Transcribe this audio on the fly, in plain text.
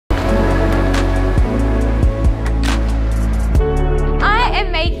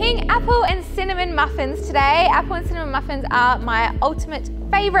muffins today. Apple and cinnamon muffins are my ultimate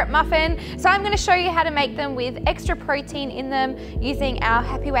favorite muffin. So I'm going to show you how to make them with extra protein in them using our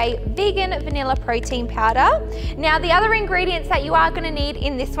Happy Way vegan vanilla protein powder. Now the other ingredients that you are going to need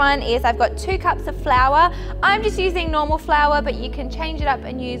in this one is I've got 2 cups of flour. I'm just using normal flour, but you can change it up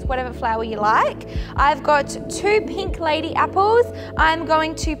and use whatever flour you like. I've got 2 pink lady apples. I'm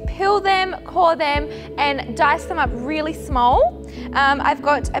going to peel them, core them, and dice them up really small. I've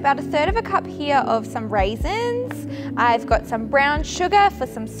got about 1/3 cup here of some raisins. I've got some brown sugar for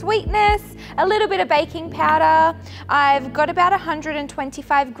some sweetness, a little bit of baking powder. I've got about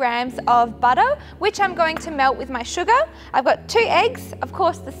 125 grams of butter, which I'm going to melt with my sugar. I've got 2 eggs, of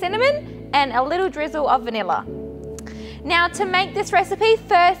course the cinnamon, and a little drizzle of vanilla. Now to make this recipe,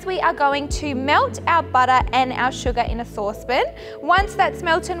 first we are going to melt our butter and our sugar in a saucepan. Once that's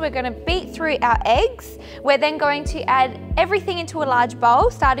melted, we're going to beat through our eggs. We're then going to add everything into a large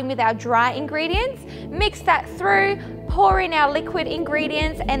bowl, starting with our dry ingredients. Mix that through, pour in our liquid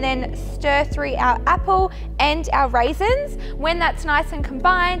ingredients, and then stir through our apple and our raisins. When that's nice and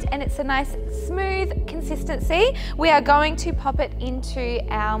combined and it's a nice smooth consistency, we are going to pop it into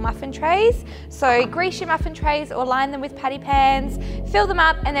our muffin trays. So grease your muffin trays or line them with patty pans, fill them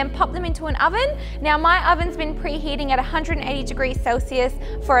up, and then pop them into an oven. Now my oven's been preheating at 180 degrees Celsius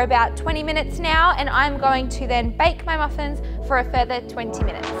for about 20 minutes now, and I'm going to then bake my muffins for a further 20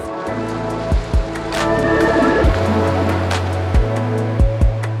 minutes.